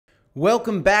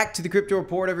Welcome back to the Crypto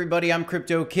Report, everybody. I'm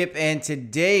Cryptokip, and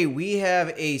today we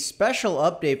have a special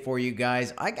update for you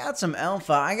guys. I got some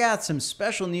alpha. I got some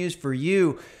special news for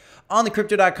you on the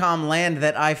crypto.com land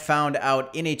that I found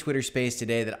out in a Twitter space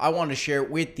today that I want to share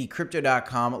with the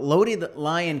crypto.com Loaded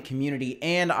Lion community.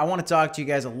 And I want to talk to you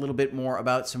guys a little bit more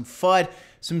about some FUD,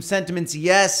 some sentiments.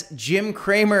 Yes, Jim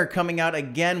Cramer coming out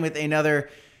again with another,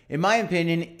 in my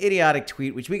opinion, idiotic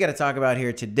tweet, which we got to talk about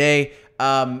here today.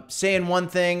 Saying one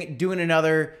thing, doing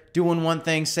another, doing one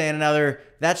thing, saying another.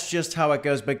 That's just how it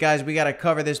goes. But guys, we got to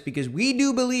cover this because we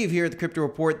do believe here at the Crypto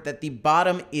Report that the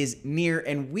bottom is near,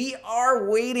 and we are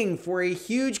waiting for a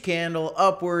huge candle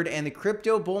upward and the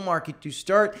crypto bull market to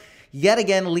start yet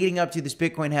again, leading up to this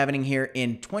Bitcoin happening here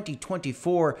in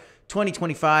 2024,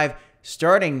 2025,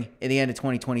 starting at the end of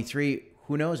 2023.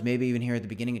 Who knows, maybe even here at the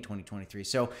beginning of 2023.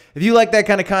 So if you like that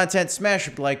kind of content, smash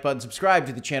the like button, subscribe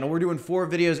to the channel. We're doing 4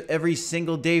 videos every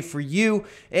single day for you.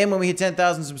 And when we hit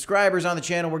 10,000 subscribers on the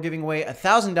channel, we're giving away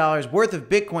 $1,000 worth of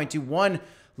Bitcoin to one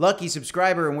lucky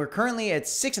subscriber. And we're currently at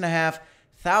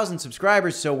 6,500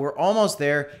 subscribers, so we're almost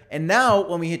there. And now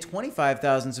when we hit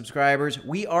 25,000 subscribers,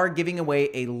 we are giving away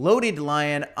a Loaded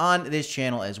Lion on this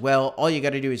channel as well. All you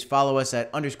got to do is follow us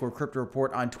at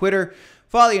 _CryptoReport on Twitter.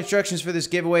 Follow the instructions for this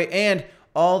giveaway and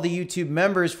all the YouTube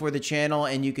members for the channel,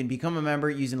 and you can become a member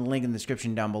using the link in the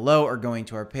description down below or going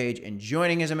to our page and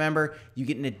joining as a member. You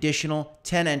get an additional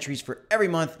 10 entries for every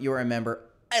month you're a member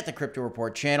at the Crypto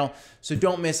Report channel, so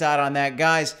don't miss out on that,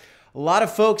 guys. A lot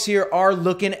of folks here are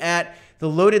looking at the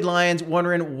Loaded Lions,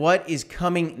 wondering what is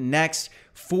coming next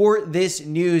for this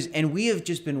news, and we have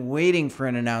just been waiting for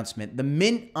an announcement. The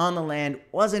mint on the land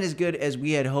wasn't as good as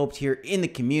we had hoped here in the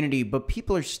community, but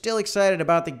people are still excited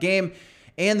about the game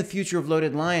and the future of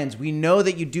Loaded Lions. We know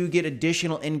that you do get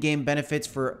additional in-game benefits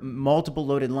for multiple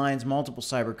Loaded Lions, multiple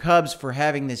Cyber Cubs for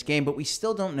having this game, but we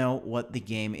still don't know what the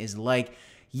game is like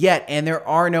yet, and there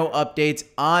are no updates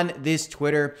on this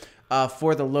Twitter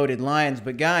for the Loaded Lions.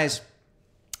 But guys,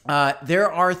 there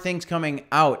are things coming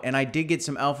out, and I did get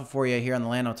some alpha for you here on the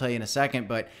land. I'll tell you in a second,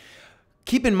 but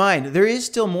keep in mind, there is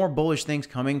still more bullish things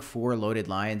coming for Loaded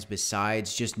Lions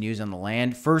besides just news on the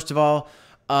land. First of all,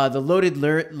 the Loaded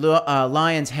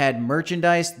Lions had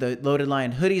merchandise, the Loaded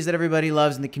Lion hoodies that everybody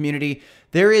loves in the community.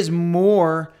 There is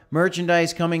more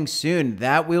merchandise coming soon.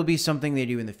 That will be something they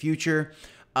do in the future.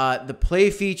 The play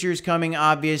features coming,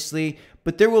 obviously,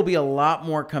 but there will be a lot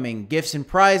more coming. Gifts and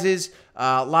prizes,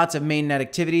 lots of mainnet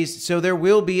activities. So there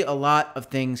will be a lot of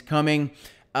things coming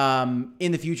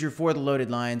in the future for the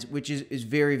Loaded Lions, which is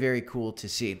very, very cool to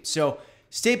see. So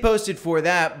stay posted for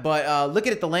that, but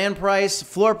looking at the land price,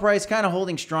 floor price kind of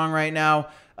holding strong right now.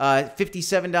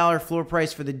 $57 floor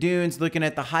price for the dunes. Looking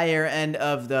at the higher end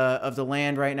of the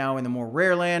land right now in the more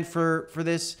rare land for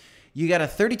this, you got a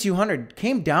 3,200.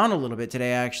 Came down a little bit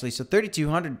today actually, so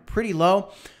 3,200 pretty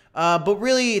low. But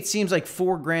really, it seems like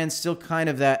 $4 grand still kind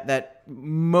of that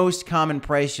most common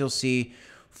price you'll see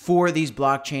for these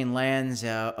blockchain lands.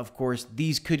 Of course,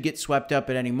 these could get swept up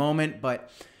at any moment, but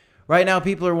right now,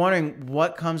 people are wondering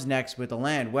what comes next with the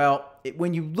land. Well,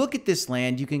 when you look at this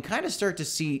land, you can kind of start to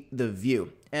see the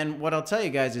view. And what I'll tell you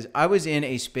guys is I was in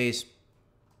a space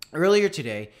earlier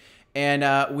today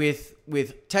and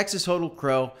with Texas Hodl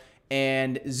Crow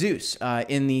and Zeus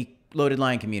in the Loaded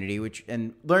Lion community,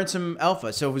 and learned some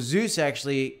alpha. So Zeus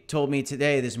actually told me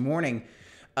today, this morning,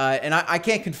 and I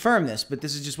can't confirm this, but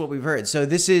this is just what we've heard. So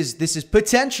this is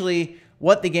potentially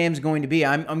what the game's going to be.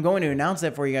 I'm going to announce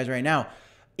that for you guys right now.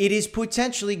 It is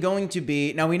potentially going to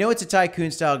be, now we know it's a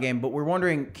tycoon style game, but we're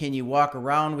wondering, can you walk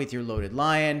around with your Loaded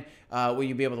Lion? Will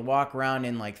you be able to walk around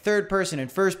in like third person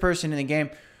and first person in the game?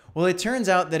 Well, it turns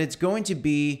out that it's going to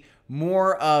be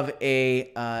more of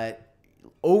a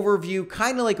overview,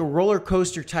 kind of like a roller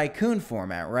coaster tycoon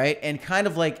format, right? And kind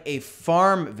of like a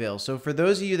Farmville. So for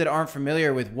those of you that aren't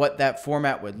familiar with what that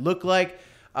format would look like,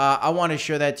 I want to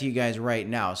show that to you guys right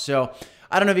now. So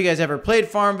I don't know if you guys ever played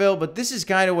Farmville, but this is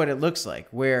kind of what it looks like,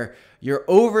 where you're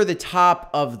over the top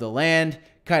of the land,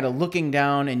 kind of looking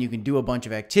down, and you can do a bunch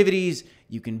of activities,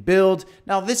 you can build.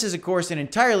 Now, this is, of course, an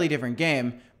entirely different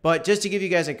game, but just to give you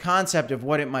guys a concept of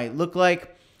what it might look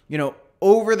like, you know,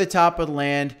 over the top of the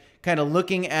land, kind of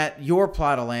looking at your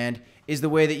plot of land is the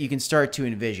way that you can start to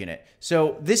envision it.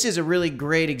 So this is a really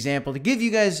great example to give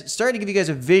you guys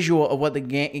a visual of what the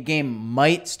game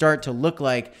might start to look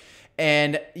like.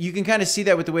 And you can kind of see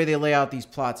that with the way they lay out these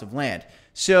plots of land.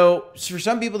 So for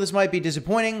some people, this might be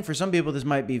disappointing. For some people, this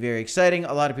might be very exciting.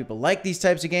 A lot of people like these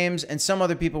types of games. And some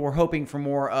other people were hoping for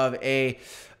more of a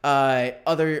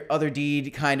other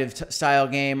deed kind of style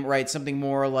game, right? Something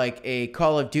more like a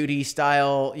Call of Duty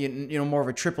style, you know, more of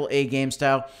a AAA game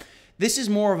style. This is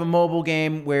more of a mobile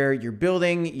game where you're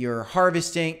building, you're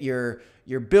harvesting, you're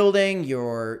building,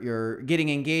 you're getting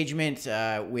engagement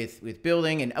with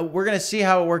building, and we're gonna see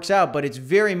how it works out. But it's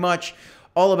very much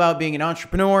all about being an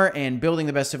entrepreneur and building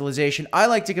the best civilization. I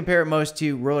like to compare it most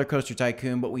to Roller Coaster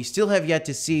Tycoon, but we still have yet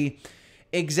to see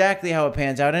exactly how it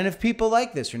pans out and if people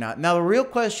like this or not. Now, the real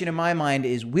question in my mind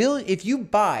is, if you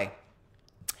buy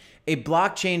a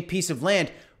blockchain piece of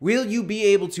land, will you be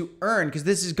able to earn? Because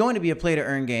this is going to be a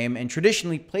play-to-earn game, and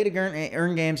traditionally,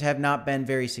 play-to-earn games have not been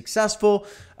very successful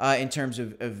in terms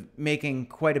of making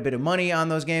quite a bit of money on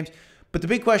those games. But the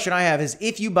big question I have is,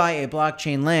 if you buy a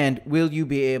blockchain land, will you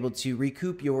be able to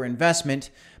recoup your investment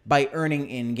by earning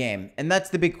in-game? And that's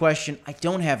the big question. I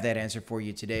don't have that answer for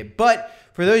you today. But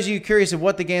for those of you curious of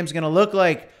what the game's going to look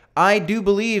like, I do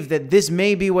believe that this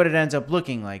may be what it ends up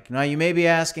looking like. Now, you may be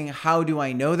asking, how do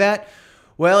I know that?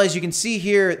 Well, as you can see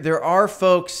here, there are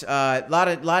folks, a lot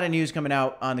of news coming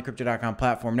out on the Crypto.com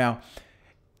platform. Now,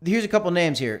 here's a couple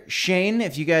names here. Shane,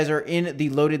 if you guys are in the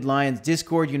Loaded Lions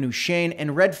Discord, you know Shane,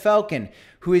 and Red Falcon,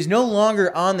 who is no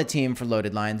longer on the team for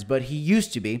Loaded Lions, but he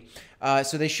used to be.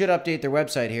 So they should update their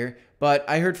website here. But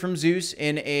I heard from Zeus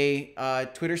in a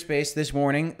Twitter space this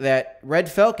morning that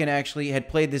Red Falcon actually had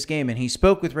played this game, and he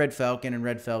spoke with Red Falcon, and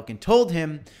Red Falcon told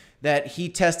him that he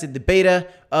tested the beta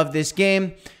of this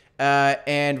game.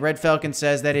 And Red Falcon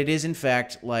says that it is, in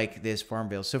fact, like this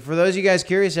Farmville. So for those of you guys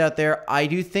curious out there, I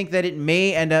do think that it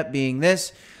may end up being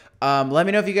this. Let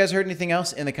me know if you guys heard anything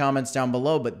else in the comments down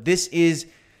below. But this is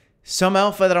some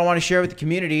alpha that I want to share with the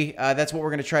community. That's what we're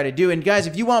going to try to do. And guys,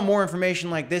 if you want more information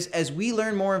like this, as we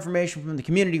learn more information from the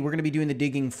community, we're going to be doing the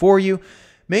digging for you.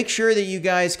 Make sure that you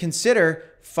guys consider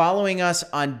following us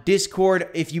on Discord.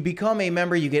 If you become a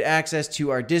member, you get access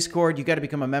to our Discord. You got to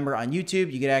become a member on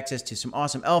YouTube. You get access to some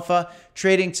awesome alpha,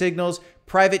 trading signals,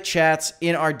 private chats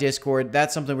in our Discord.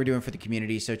 That's something we're doing for the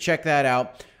community. So check that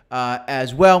out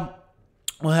as well.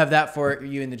 We'll have that for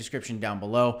you in the description down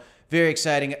below. Very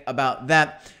exciting about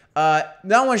that.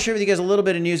 Now I want to share with you guys a little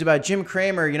bit of news about Jim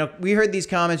Cramer. You know, we heard these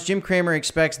comments. Jim Cramer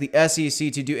expects the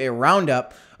SEC to do a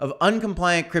roundup of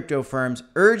uncompliant crypto firms,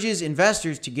 urges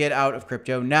investors to get out of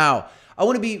crypto now. I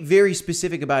want to be very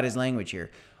specific about his language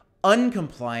here.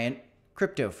 Uncompliant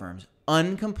crypto firms.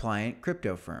 Uncompliant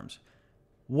crypto firms.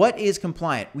 What is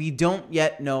compliant? We don't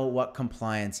yet know what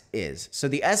compliance is. So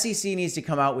the SEC needs to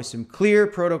come out with some clear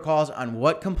protocols on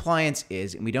what compliance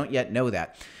is, and we don't yet know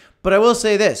that. But I will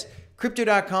say this.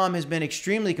 Crypto.com has been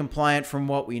extremely compliant from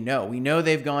what we know. We know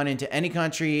they've gone into any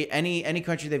country, any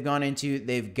country they've gone into,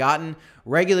 they've gotten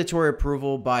regulatory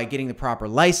approval by getting the proper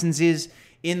licenses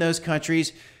in those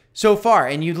countries so far.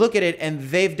 And you look at it, and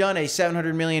they've done a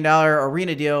 $700 million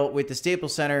arena deal with the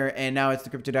Staples Center, and now it's the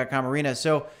Crypto.com Arena.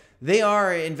 So they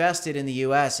are invested in the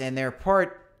U.S., and they're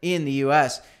part in the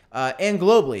U.S. And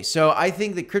globally. So I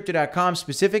think that Crypto.com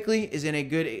specifically is in a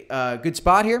good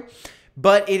spot here.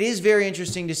 But it is very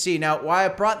interesting to see. Now, why I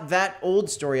brought that old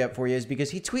story up for you is because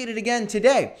he tweeted again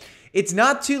today. It's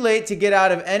not too late to get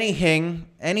out of anything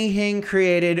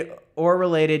created or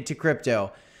related to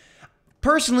crypto.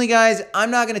 Personally, guys,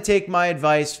 I'm not going to take my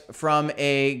advice from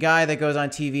a guy that goes on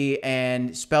TV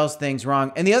and spells things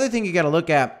wrong. And the other thing you got to look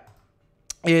at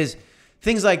is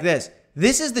things like this.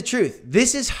 This is the truth.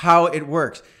 This is how it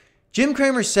works. Jim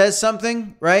Cramer says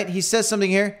something, right? He says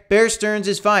something here. Bear Stearns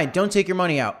is fine. Don't take your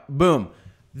money out. Boom.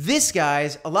 This,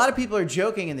 guys, a lot of people are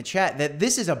joking in the chat that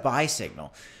this is a buy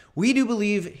signal. We do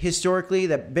believe historically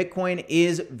that Bitcoin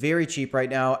is very cheap right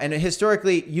now. And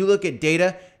historically, you look at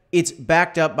data, it's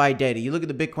backed up by data. You look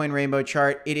at the Bitcoin rainbow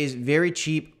chart, it is very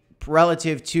cheap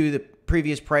relative to the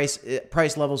previous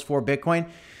price levels for Bitcoin.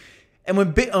 And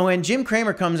when Jim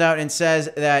Cramer comes out and says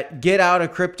that get out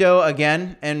of crypto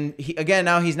again, and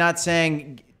now he's not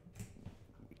saying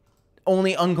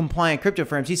only uncompliant crypto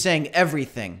firms. He's saying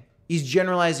everything. He's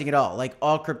generalizing it all, like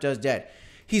all crypto's dead.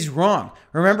 He's wrong.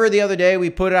 Remember the other day we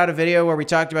put out a video where we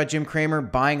talked about Jim Cramer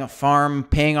buying a farm,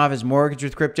 paying off his mortgage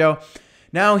with crypto.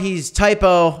 Now he's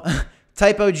typo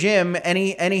Jim,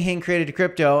 anything created to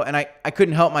crypto, and I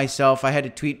couldn't help myself. I had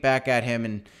to tweet back at him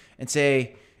and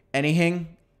say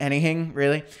anything. Anything,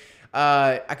 really?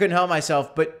 I couldn't help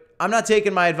myself, but I'm not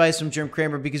taking my advice from Jim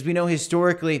Cramer because we know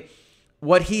historically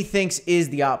what he thinks is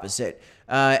the opposite.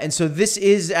 And so this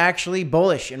is actually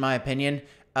bullish, in my opinion.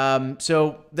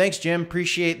 So thanks, Jim.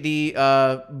 Appreciate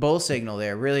the bull signal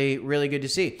there. Really, really good to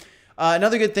see.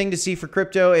 Another good thing to see for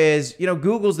crypto is, you know,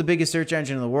 Google's the biggest search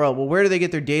engine in the world. Well, where do they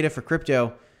get their data for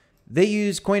crypto? They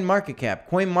use CoinMarketCap.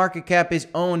 CoinMarketCap is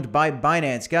owned by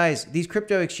Binance. Guys, these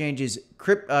crypto exchanges,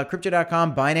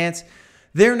 Crypto.com, Binance,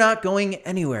 they're not going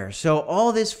anywhere. So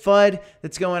all this FUD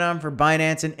that's going on for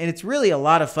Binance, and it's really a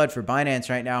lot of FUD for Binance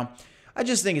right now. I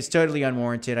just think it's totally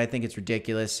unwarranted. I think it's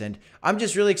ridiculous. And I'm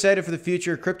just really excited for the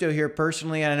future of crypto here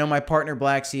personally. And I know my partner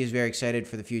Black Sea is very excited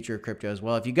for the future of crypto as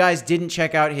well. If you guys didn't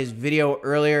check out his video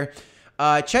earlier,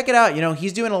 check it out. You know,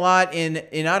 he's doing a lot in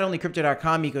not only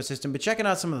crypto.com ecosystem, but checking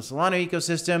out some of the Solana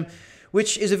ecosystem,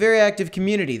 which is a very active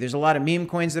community. There's a lot of meme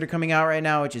coins that are coming out right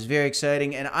now, which is very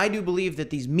exciting. And I do believe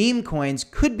that these meme coins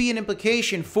could be an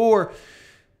implication for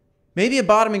maybe a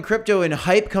bottom in crypto and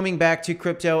hype coming back to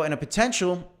crypto and a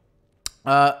potential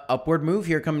upward move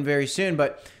here coming very soon.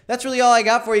 But that's really all I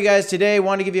got for you guys today.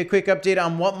 Want to give you a quick update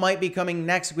on what might be coming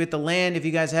next with the land. If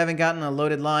you guys haven't gotten a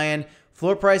loaded lion,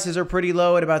 floor prices are pretty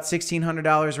low at about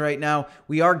 $1,600 right now.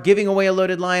 We are giving away a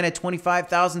loaded lion at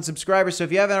 25,000 subscribers. So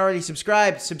if you haven't already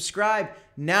subscribed, subscribe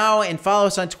now and follow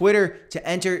us on Twitter to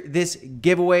enter this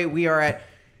giveaway. We are at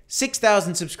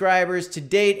 6,000 subscribers to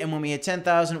date, and when we hit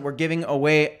 10,000, we're giving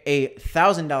away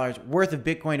 $1,000 worth of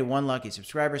Bitcoin to one lucky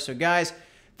subscriber. So guys,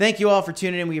 thank you all for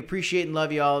tuning in. We appreciate and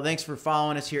love you all. Thanks for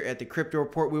following us here at the Crypto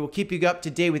Report. We will keep you up to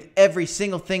date with every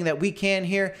single thing that we can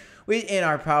here within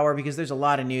our power, because there's a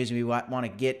lot of news and we want to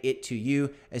get it to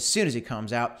you as soon as it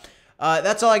comes out.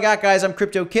 That's all I got, guys. I'm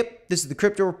Cryptokip. This is the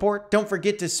Crypto Report. Don't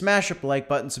forget to smash up the like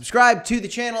button, subscribe to the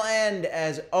channel, and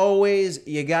as always,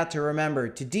 you got to remember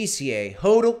to DCA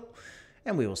HODL,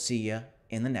 and we will see you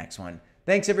in the next one.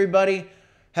 Thanks, everybody.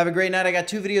 Have a great night. I got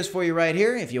 2 videos for you right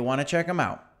here if you want to check them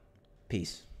out.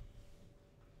 Peace.